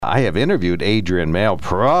I have interviewed Adrienne Mail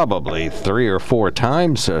probably 3 or 4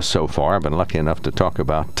 times so far. I've been lucky enough to talk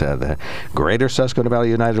about the Greater Susquehanna Valley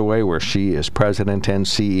United Way, where she is president and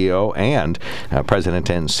CEO, and president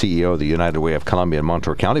and CEO of the United Way of Columbia and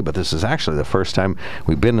Montour County. But this is actually the first time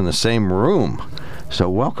we've been in the same room. So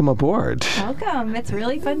welcome aboard. Welcome. It's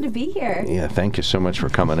really fun to be here. Yeah, thank you so much for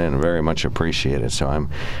coming in. Very much appreciated. So I'm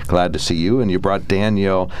glad to see you. And you brought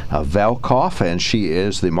Danielle Velkoff, and she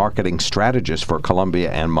is the marketing strategist for Columbia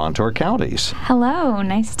and Montour counties. Hello.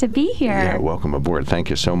 Nice to be here. Yeah, welcome aboard. Thank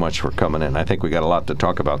you so much for coming in. I think we got a lot to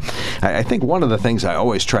talk about. I think one of the things I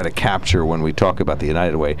always try to capture when we talk about the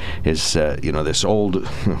United Way is, this old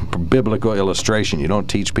biblical illustration. You don't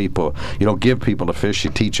give people to fish,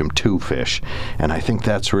 you teach them to fish. And I think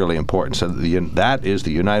that's really important. So that is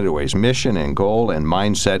the United Way's mission and goal and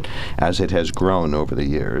mindset as it has grown over the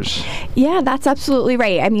years. Yeah, that's absolutely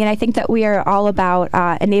right. I mean, I think that we are all about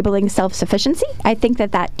enabling self-sufficiency. I think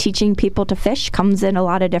that teaching people to fish comes in a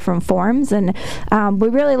lot of different forms. And we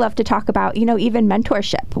really love to talk about, even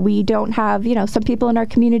mentorship. We don't have, some people in our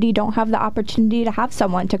community don't have the opportunity to have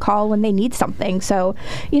someone to call when they need something. So,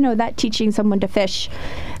 that teaching someone to fish,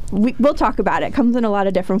 we'll talk about it. Comes in a lot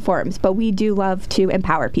of different forms, but we do love to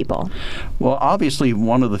empower people. Well, obviously,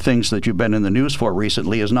 one of the things that you've been in the news for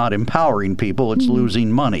recently is not empowering people. It's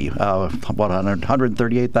losing money.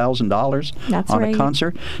 $138,000 on a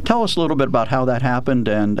concert. Tell us a little bit about how that happened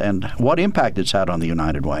and what impact it's had on the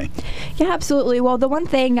United Way. Yeah, absolutely. Well, the one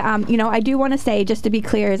thing, I do want to say, just to be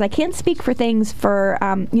clear, is I can't speak for things for,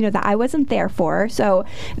 that I wasn't there for. So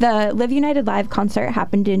the Live United Live concert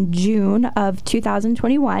happened in June of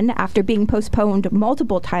 2021. After being postponed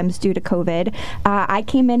multiple times due to COVID. I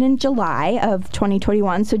came in July of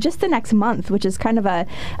 2021, so just the next month, which is kind of a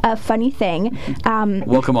funny thing.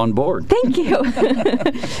 Welcome on board. Thank you.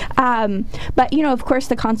 But, of course,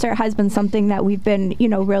 the concert has been something that we've been,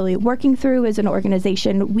 really working through as an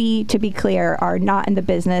organization. We, to be clear, are not in the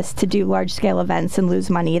business to do large-scale events and lose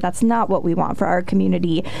money. That's not what we want for our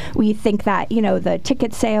community. We think that, the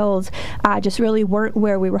ticket sales just really weren't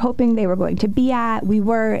where we were hoping they were going to be at. We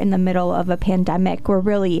were in the middle of a pandemic. We're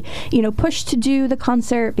really, pushed to do the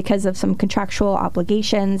concert because of some contractual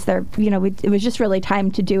obligations. It was just really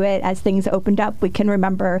time to do it as things opened up. We can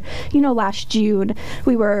remember, last June,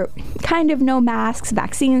 we were kind of no masks.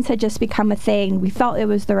 Vaccines had just become a thing. We felt it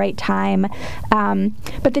was the right time.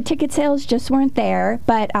 But the ticket sales just weren't there.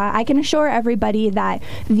 But I can assure everybody that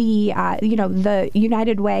the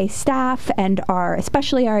United Way staff and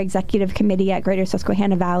especially our executive committee at Greater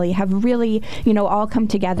Susquehanna Valley have really, all come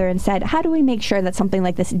together and said, how do we make sure that something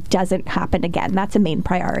like this doesn't happen again? That's a main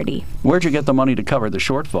priority. Where'd you get the money to cover the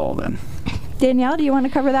shortfall then? Danielle, do you want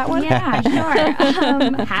to cover that one? Yeah,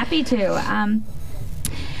 sure. Happy to.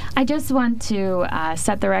 I just want to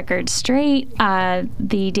set the record straight.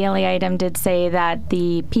 The Daily Item did say that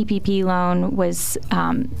the PPP loan was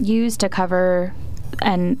used to cover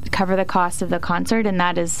the cost of the concert, and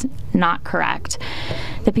that is not correct.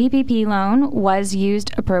 The PPP loan was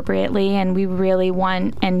used appropriately, and we really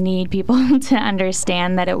want and need people to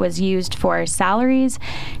understand that it was used for salaries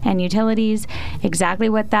and utilities, exactly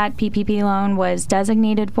what that PPP loan was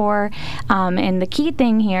designated for. And the key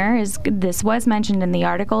thing here is, this was mentioned in the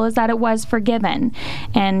article, is that it was forgiven.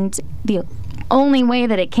 And the only way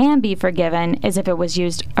that it can be forgiven is if it was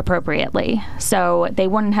used appropriately. So they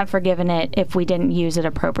wouldn't have forgiven it if we didn't use it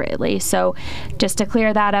appropriately. So just to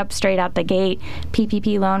clear that up straight out the gate,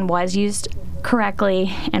 PPP loan was used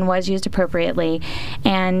correctly and was used appropriately.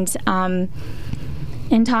 And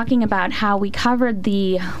in talking about how we covered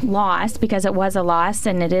the loss, because it was a loss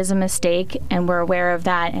and it is a mistake, and we're aware of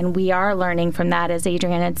that, and we are learning from that, as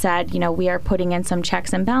Adrienne had said, we are putting in some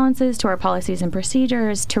checks and balances to our policies and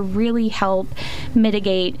procedures to really help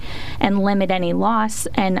mitigate and limit any loss,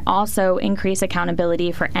 and also increase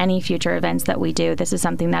accountability for any future events that we do. This is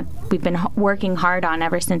something that we've been working hard on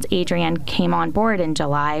ever since Adrienne came on board in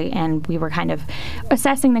July, and we were kind of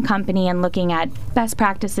assessing the company and looking at best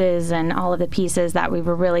practices and all of the pieces that we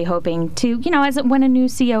were really hoping to, when a new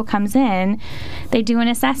CEO comes in, they do an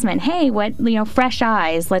assessment. Hey, what, fresh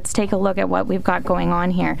eyes, let's take a look at what we've got going on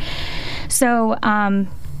here. So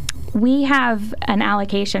we have an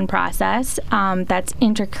allocation process that's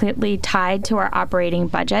intricately tied to our operating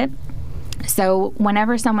budget. So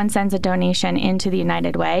whenever someone sends a donation into the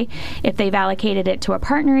United Way, if they've allocated it to a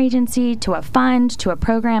partner agency, to a fund, to a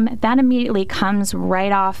program, that immediately comes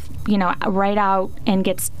right off right out and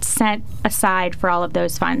gets set aside for all of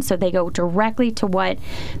those funds. So they go directly to what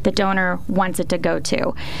the donor wants it to go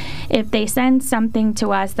to. If they send something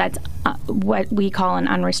to us that's what we call an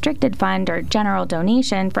unrestricted fund or general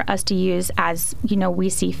donation for us to use as we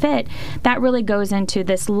see fit, that really goes into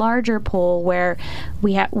this larger pool where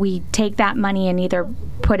we take that money and either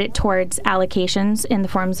put it towards allocations in the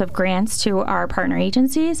forms of grants to our partner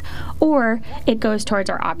agencies, or it goes towards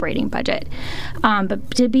our operating budget.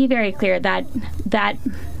 But to be very clear, that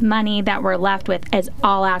money that we're left with is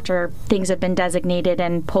all after things have been designated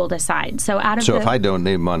and pulled aside. So if I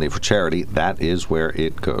donate money for charity, that is where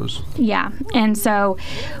it goes. Yeah, and so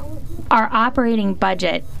our operating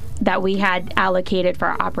budget that we had allocated for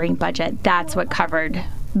our operating budget, that's what covered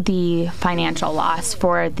the financial loss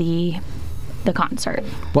for the concert.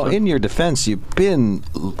 Well, in your defense, you've been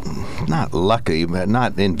not lucky, but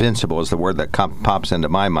not invincible is the word that pops into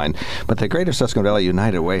my mind, but the Greater Susquehanna Valley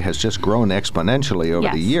United Way has just grown exponentially over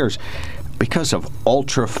the years because of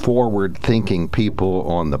ultra forward-thinking people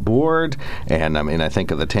on the board. And I think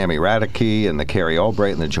of the Tammy Radke and the Carrie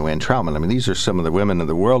Albright and the Joanne Troutman. These are some of the women in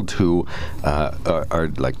the world who are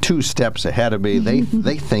like 2 steps ahead of me. They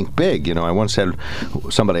think big. I once had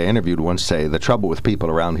somebody I interviewed once say, the trouble with people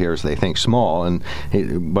around here is they think small, and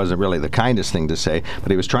it wasn't really the kindest thing to say, but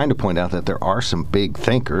he was trying to point out that there are some big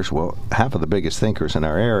thinkers. Well, half of the biggest thinkers in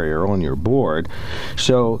our area are on your board.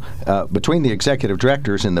 So between the executive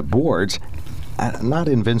directors and the boards, not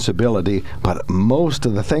invincibility, but most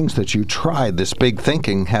of the things that you tried, this big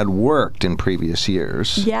thinking, had worked in previous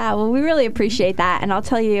years. Yeah, well, we really appreciate that. And I'll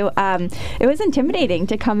tell you, it was intimidating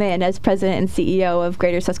to come in as president and CEO of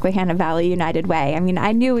Greater Susquehanna Valley United Way.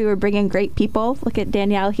 I knew we were bringing great people. Look at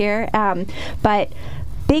Danielle here. But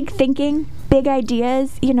big thinking, big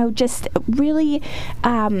ideas, just really,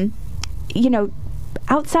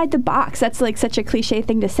 outside the box. That's like such a cliche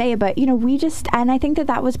thing to say, but and I think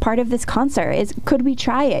that was part of this concert is, could we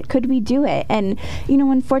try it? Could we do it? And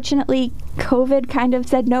unfortunately, COVID kind of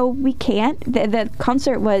said, no, we can't. The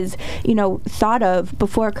concert was, thought of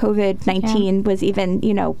before COVID-19 was even,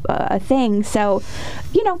 a thing. So,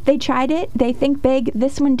 they tried it. They think big.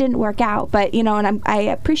 This one didn't work out. But, and I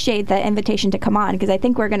appreciate the invitation to come on, because I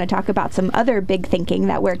think we're going to talk about some other big thinking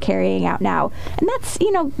that we're carrying out now. And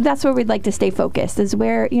that's where we'd like to stay focused, is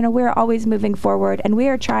where, we're always moving forward, and we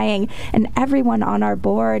are trying, and everyone on our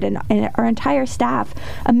board and our entire staff,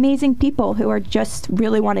 amazing people who are just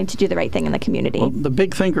really wanting to do the right thing in the community. Well, the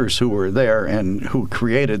big thinkers who were there and who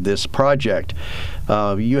created this project,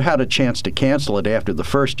 you had a chance to cancel it after the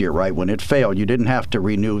first year, right? When it failed, you didn't have to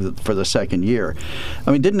renew for the second year.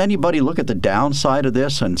 Didn't anybody look at the downside of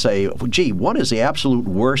this and say, gee, what is the absolute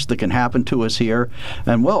worst that can happen to us here?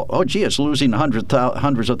 And it's losing hundreds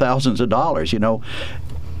of thousands of dollars,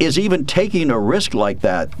 Is even taking a risk like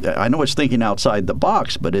that, I know it's thinking outside the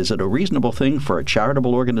box, but is it a reasonable thing for a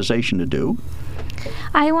charitable organization to do?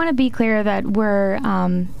 I want to be clear that we're,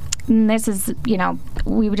 this is,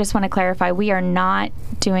 we just want to clarify, we are not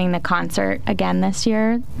doing the concert again this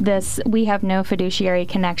year. We have no fiduciary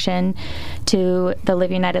connection to the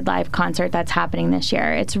Live United Live concert that's happening this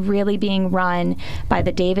year. It's really being run by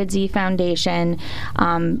the David Z Foundation.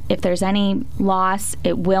 If there's any loss,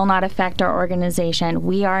 it will not affect our organization.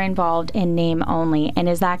 We are involved in name only. And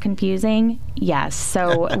is that confusing? Yes.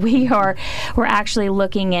 So we're actually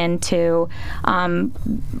looking into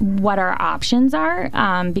what our options are,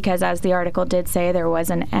 because as the article did say, there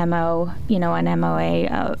was an MOA,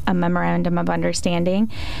 a memorandum of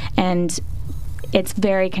understanding, and it's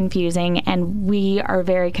very confusing, and we are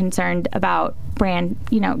very concerned about brand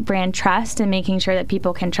trust and making sure that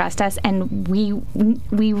people can trust us. And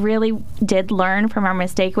we really did learn from our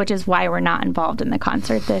mistake, which is why we're not involved in the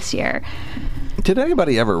concert this year. Did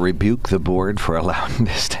anybody ever rebuke the board for allowing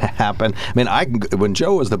this to happen? When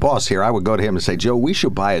Joe was the boss here, I would go to him and say, Joe, we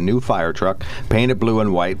should buy a new fire truck, paint it blue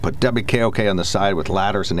and white, put WKOK on the side with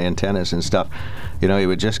ladders and antennas and stuff. He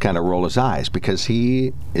would just kind of roll his eyes, because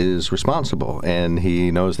he is responsible and he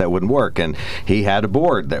knows that wouldn't work. And he had a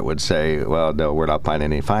board that would say, well, no, we're not buying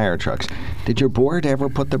any fire trucks. Did your board ever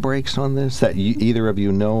put the brakes on this that either of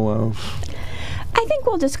you know of? I think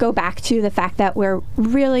we'll just go back to the fact that we're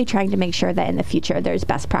really trying to make sure that in the future there's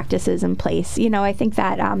best practices in place. I think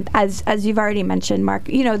that as you've already mentioned, Mark,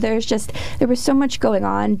 there was so much going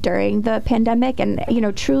on during the pandemic, and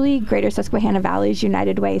truly Greater Susquehanna Valley's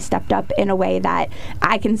United Way stepped up in a way that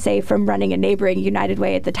I can say from running a neighboring United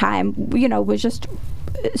Way at the time, was just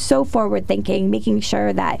so forward thinking, making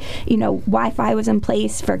sure that, Wi-Fi was in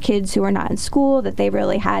place for kids who are not in school, that they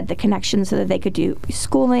really had the connection so that they could do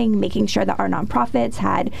schooling, making sure that our nonprofits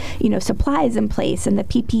had, supplies in place and the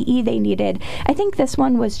PPE they needed. I think this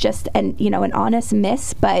one was just an honest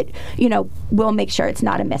miss, but, we'll make sure it's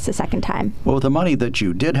not a miss a second time. Well, the money that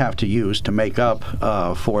you did have to use to make up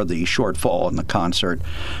for the shortfall in the concert,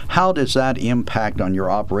 how does that impact on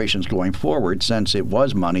your operations going forward, since it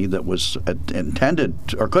was money that was intended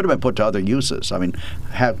or could have been put to other uses? I mean,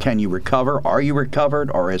 can you recover? Are you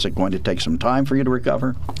recovered, or is it going to take some time for you to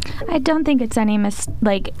recover? I don't think it's any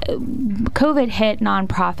COVID hit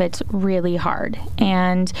nonprofits really hard.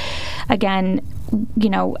 And again,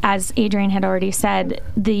 as Adrian had already said,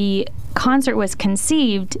 the concert was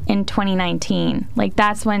conceived in 2019.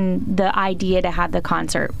 That's when the idea to have the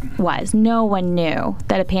concert was. No one knew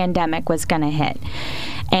that a pandemic was going to hit.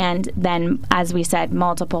 And then, as we said,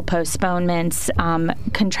 multiple postponements,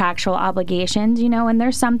 contractual obligations, and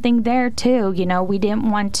there's something there too. We didn't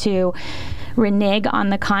want to renege on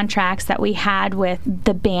the contracts that we had with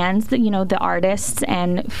the bands, the artists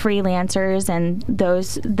and freelancers, and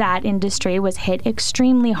that industry was hit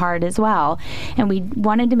extremely hard as well. And we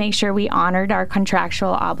wanted to make sure we honored our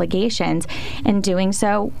contractual obligations. In doing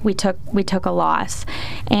so, we took a loss.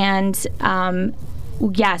 And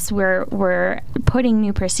yes, we're putting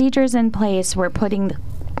new procedures in place. We're putting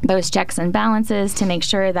those checks and balances to make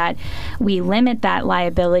sure that we limit that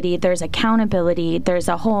liability. There's accountability. There's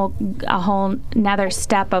a whole another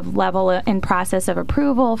step of level and process of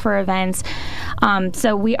approval for events.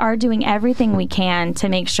 So we are doing everything we can to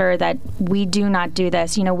make sure that we do not do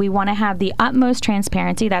this. We want to have the utmost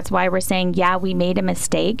transparency. That's why we're saying, yeah, we made a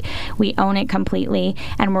mistake. We own it completely,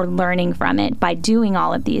 and we're learning from it by doing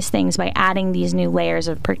all of these things, by adding these new layers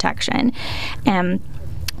of protection.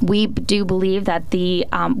 We do believe that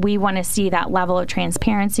we want to see that level of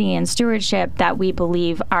transparency and stewardship that we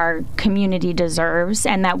believe our community deserves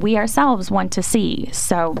and that we ourselves want to see.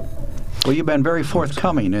 So, well, you've been very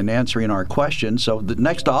forthcoming in answering our questions. So the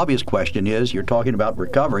next obvious question is, you're talking about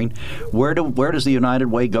recovering. Where does the United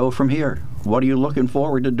Way go from here? What are you looking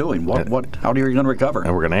forward to doing? How are you going to recover?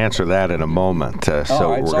 And we're going to answer that in a moment. Right,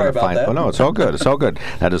 we're going to find. That. Oh, no, it's all good. It's all good.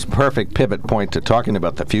 That is a perfect pivot point to talking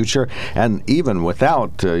about the future. And even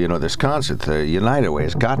without this concert, the United Way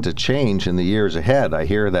has got to change in the years ahead. I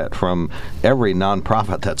hear that from every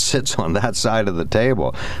nonprofit that sits on that side of the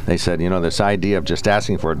table. They said, this idea of just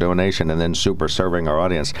asking for a donation and then super serving our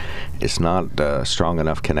audience is not a strong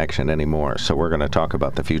enough connection anymore. So we're going to talk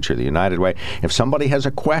about the future of the United Way. If somebody has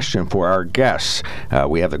a question for our guests,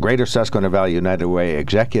 we have the Greater Susquehanna Valley United Way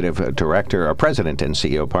Executive Director, or President and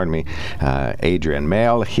CEO, Adrian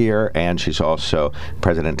Mayle here, and she's also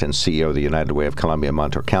President and CEO of the United Way of Columbia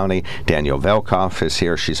Montour County. Danielle Velkoff is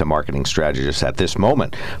here. She's a marketing strategist at this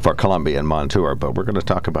moment for Columbia and Montour. But we're going to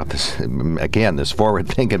talk about this, again, this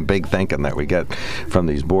forward-thinking, big thinking that we get from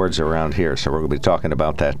these boards around here. So we're going to be talking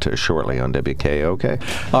about that shortly on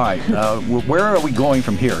WKOK. All right. Where are we going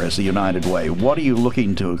from here as the United Way? What are you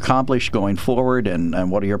looking to accomplish going forward,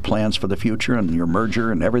 and what are your plans for the future and your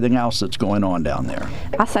merger and everything else that's going on down there?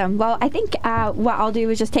 Awesome. Well, I think what I'll do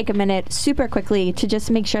is just take a minute super quickly to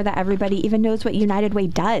just make sure that everybody even knows what United Way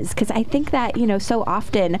does, because I think that, so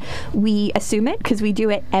often we assume it because we do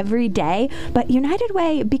it every day, but United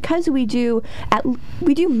Way, because we do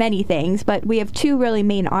many things, but we have two really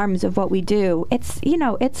main arms of what we do.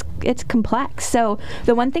 It's complex. So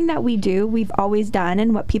the one thing that we've always done,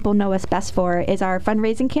 and what people know us best for, is our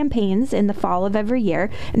fundraising campaigns in the fall of every year.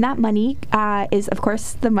 And that money is, of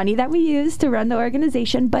course, the money that we use to run the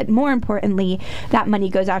organization. But more importantly, that money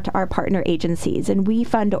goes out to our partner agencies. And we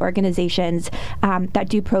fund organizations that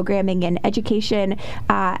do programming in education,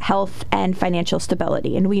 health, and financial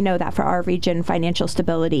stability. And we know that for our region, financial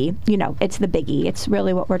stability, it's the biggie. It's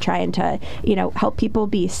really what we're trying to, help people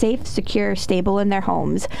be safe, secure, stable in their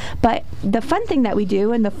homes. But the fun thing that we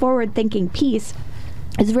do, and the forward-thinking piece,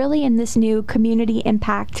 is really in this new community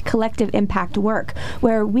impact, collective impact work,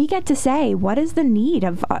 where we get to say, what is the need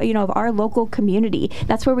of our local community?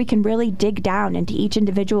 That's where we can really dig down into each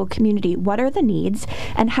individual community. What are the needs,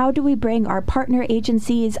 and how do we bring our partner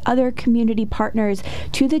agencies, other community partners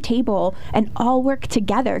to the table and all work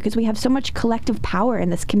together? Because we have so much collective power in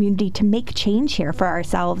this community to make change here for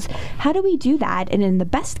ourselves. How do we do that? And in the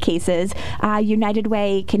best cases, United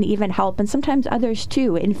Way can even help, and sometimes others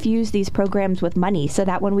too, infuse these programs with money, so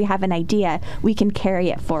that when we have an idea, we can carry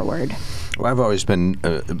it forward. Well, I've always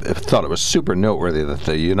thought it was super noteworthy that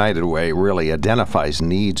the United Way really identifies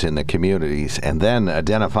needs in the communities and then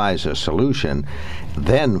identifies a solution,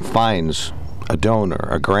 then finds a donor,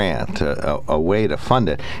 a grant, a way to fund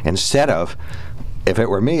it, instead of if it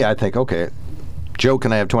were me, I'd think, okay, Joe,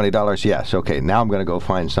 can I have $20? Yes. Okay, now I'm going to go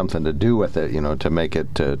find something to do with it, to make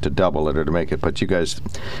it, to double it or to make it. But you guys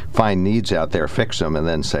find needs out there, fix them, and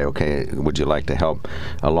then say, okay, would you like to help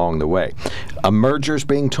along the way? A merger's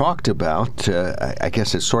being talked about. I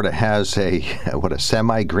guess it sort of has a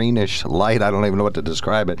semi-greenish light. I don't even know what to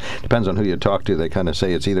describe it. Depends on who you talk to. They kind of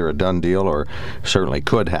say it's either a done deal or certainly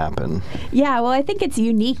could happen. Yeah, well, I think it's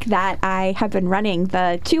unique that I have been running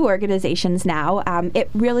the two organizations now.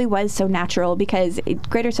 It really was so natural because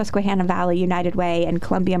Greater Susquehanna Valley United Way and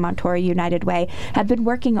Columbia Montour United Way have been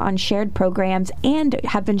working on shared programs and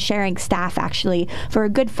have been sharing staff actually for a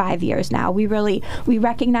good 5 years now. We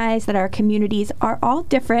recognize that our communities are all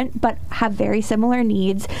different but have very similar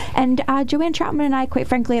needs. And Joanne Troutman and I, quite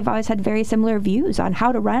frankly, have always had very similar views on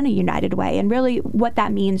how to run a United Way and really what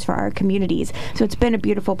that means for our communities. So it's been a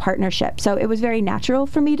beautiful partnership. So it was very natural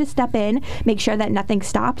for me to step in, make sure that nothing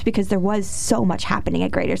stopped because there was so much happening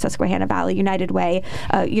at Greater Susquehanna Valley United Way.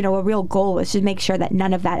 A real goal was to make sure that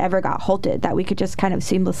none of that ever got halted, that we could just kind of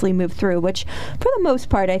seamlessly move through, which for the most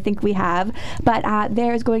part I think we have. But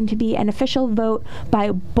there's going to be an official vote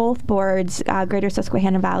by both boards, Greater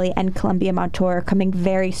Susquehanna Valley and Columbia Montour, coming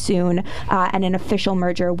very soon, and an official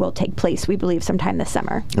merger will take place, we believe, sometime this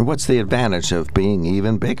summer. And what's the advantage of being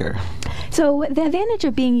even bigger? So the advantage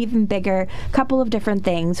of being even bigger, a couple of different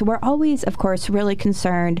things. We're always, of course, really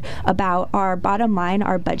concerned about our bottom line,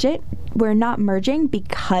 our budget. We're not merging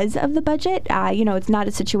because of the budget. It's not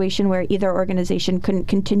a situation where either organization couldn't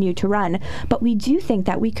continue to run, but we do think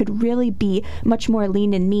that we could really be much more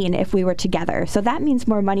lean and mean if we were together. So that means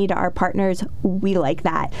more money to our partners. We like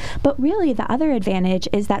that. But really, the other advantage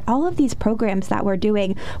is that all of these programs that we're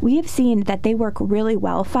doing, we have seen that they work really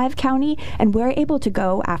well 5-county, and we're able to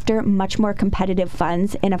go after much more competitive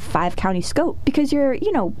funds in a 5-county scope because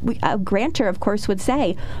a grantor, of course, would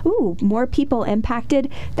say, ooh, more people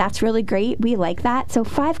impacted. That's really great. We like that. So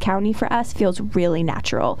 5-county for us feels really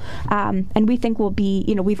natural. And we think we'll be,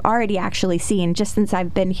 we've already actually seen, just since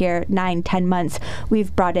I've been here 9-10 months,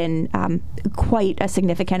 we've brought in quite a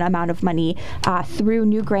significant amount of money through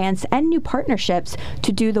new grants and new partnerships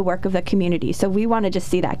to do the work of the community. So we want to just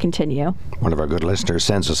see that continue. One of our good listeners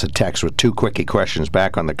sends us a text with 2 quickie questions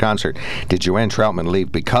back on the concert. Did Joanne Troutman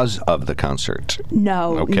leave because of the concert?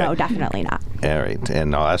 No, definitely not. All right.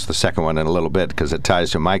 And I'll ask the second one in a little bit because it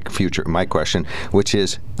ties to my question, which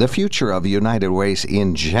is the future of United Ways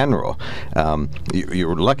in general.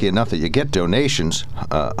 You're lucky enough that you get donations,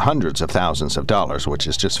 hundreds of thousands of dollars, which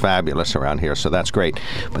is just fabulous around here, so that's great.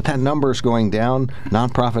 But that number is going down.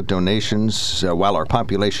 Nonprofit donations, while our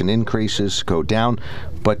population increases, go down,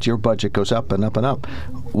 but your budget goes up and up and up.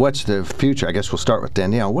 What's the future? I guess we'll start with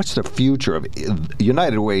Danielle. What's the future of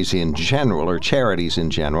United Ways in general, or charities in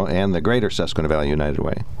general, and the Greater Susquehanna Valley United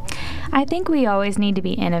Way? I think we always need to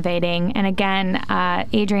be innovating. And again,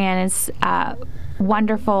 Adrienne is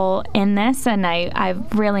wonderful in this, and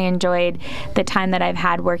I've really enjoyed the time that I've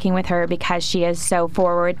had working with her because she is so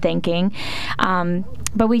forward-thinking.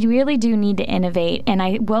 But we really do need to innovate. And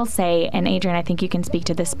I will say, and Adrienne, I think you can speak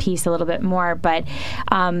to this piece a little bit more, but,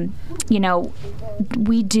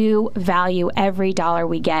 we do value every dollar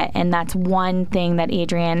we get. And that's one thing that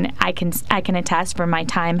Adrienne, I can attest from my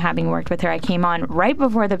time having worked with her. I came on right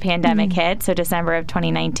before the pandemic hit, so December of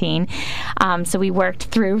 2019. So we worked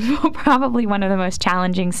through probably one of the most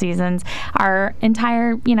challenging seasons our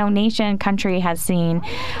entire, nation, country has seen.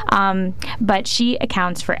 But she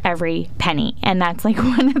accounts for every penny. And that's like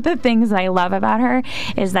one of the things I love about her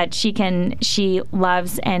is that she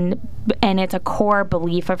loves and it's a core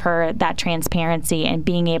belief of her, that transparency and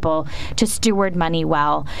being able to steward money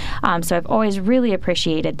well. So I've always really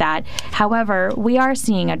appreciated that. However, we are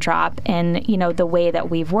seeing a drop in, the way that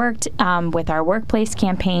we've worked with our workplace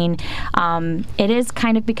campaign. It is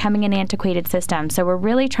kind of becoming an antiquated system. So we're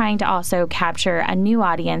really trying to also capture a new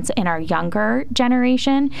audience in our younger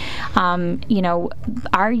generation.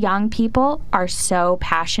 Our young people are so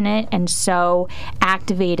passionate and so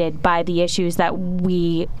activated by the issues that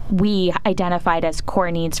we identified as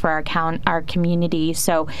core needs for our community.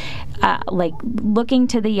 So, looking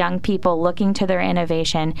to the young people, looking to their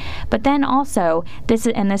innovation, but then also this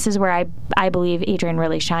is where I believe Adrienne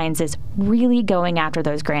really shines, is really going after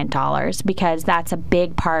those grant dollars, because that's a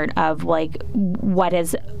big part of what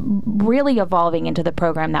is really evolving into the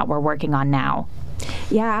program that we're working on now.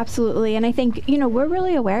 Yeah, absolutely. And I think, we're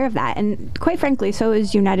really aware of that. And quite frankly, so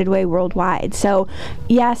is United Way worldwide. So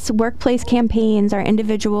yes, workplace campaigns, our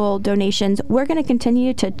individual donations, we're going to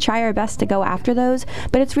continue to try our best to go after those.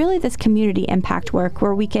 But it's really this community impact work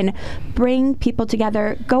where we can bring people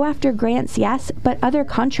together, go after grants, yes, but other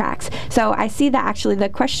contracts. So I see that actually the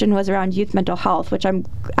question was around youth mental health, which I'm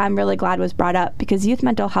really glad was brought up, because youth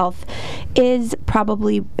mental health is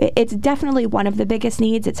it's definitely one of the biggest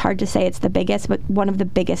needs. It's hard to say it's the biggest, but one of the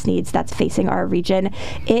biggest needs that's facing our region.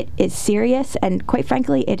 It is serious, and quite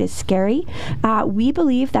frankly, it is scary. We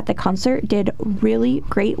believe that the concert did really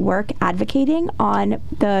great work advocating on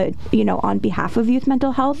on behalf of youth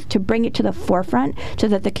mental health to bring it to the forefront so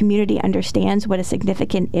that the community understands what a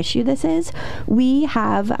significant issue this is. We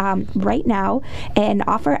have right now an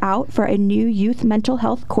offer out for a new youth mental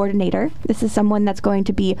health coordinator. This is someone that's going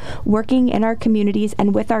to be working in our communities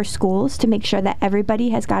and with our schools to make sure that everybody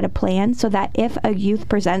has got a plan so that if a youth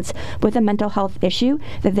presents with a mental health issue,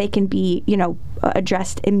 that they can be,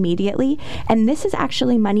 addressed immediately. And this is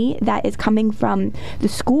actually money that is coming from the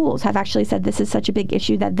schools have actually said this is such a big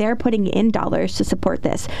issue that they're putting in dollars to support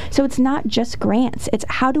this. So it's not just grants. It's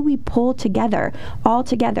how do we pull together, all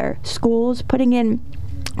together, schools putting in.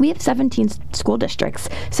 We have 17 school districts.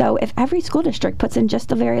 So if every school district puts in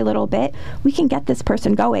just a very little bit, we can get this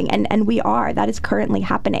person going. And we are. That is currently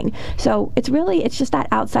happening. So it's just that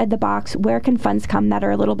outside the box, where can funds come that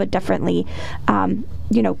are a little bit differently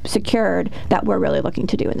secured, that we're really looking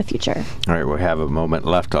to do in the future. All right, we have a moment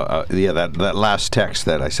left. That last text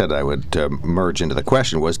that I said I would merge into the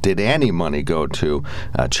question was, did any money go to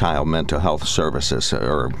child mental health services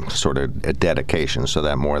or sort of a dedication? So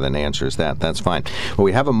that more than answers that. That's fine. Well,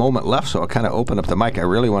 we have a moment left, so I'll kind of open up the mic. I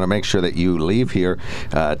really want to make sure that you leave here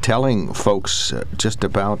telling folks just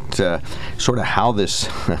about sort of how this,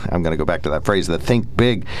 I'm going to go back to that phrase, the think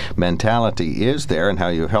big mentality is there, and how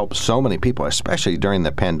you help so many people, especially during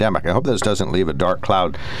the pandemic. I hope this doesn't leave a dark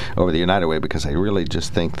cloud over the United Way, because I really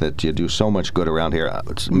just think that you do so much good around here.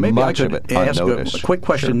 Maybe much I of could it ask unnoticed. a quick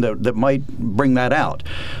question that might bring that out.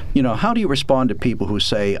 How do you respond to people who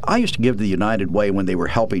say, I used to give the United Way when they were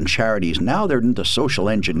helping charities. Now they're into social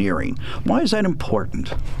engineering. Why is that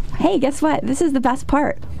important? Hey, guess what? This is the best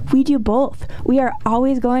part. We do both. We are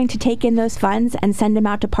always going to take in those funds and send them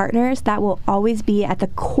out to partners. That will always be at the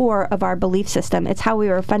core of our belief system. It's how we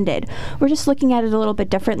were funded. We're just looking at it a little bit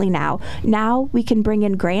differently now. Now we can bring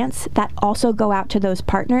in grants that also go out to those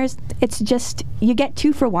partners. It's just, you get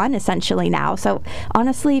 2 for 1 essentially now. So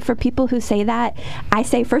honestly, for people who say that, I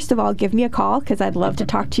say, first of all, give me a call, because I'd love to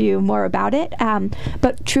talk to you more about it.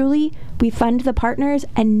 But truly, we fund the partners,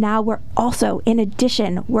 and now we're also, in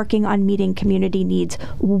addition, working on meeting community needs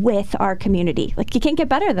with our community. Like, you can't get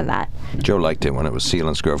better than that. Joe liked it when it was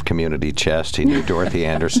Selinsgrove Community Chest. He knew Dorothy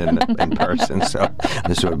Anderson in person, so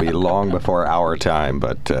this would be long before our time.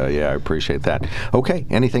 But yeah, I appreciate that. Okay,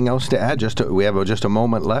 anything else to add? We have just a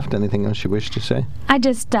moment left. Anything else you wish to say?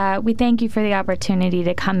 We thank you for the opportunity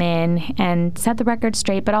to come in and set the record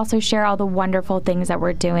straight, but also share all the wonderful things that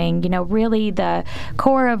we're doing. Really the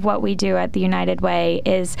core of what we do at the United Way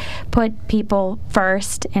is put people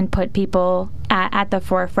first and put people at the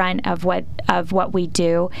forefront of what we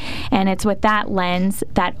do. And it's with that lens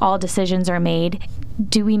that all decisions are made.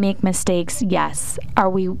 Do we make mistakes? Yes. Are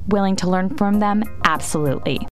we willing to learn from them? Absolutely.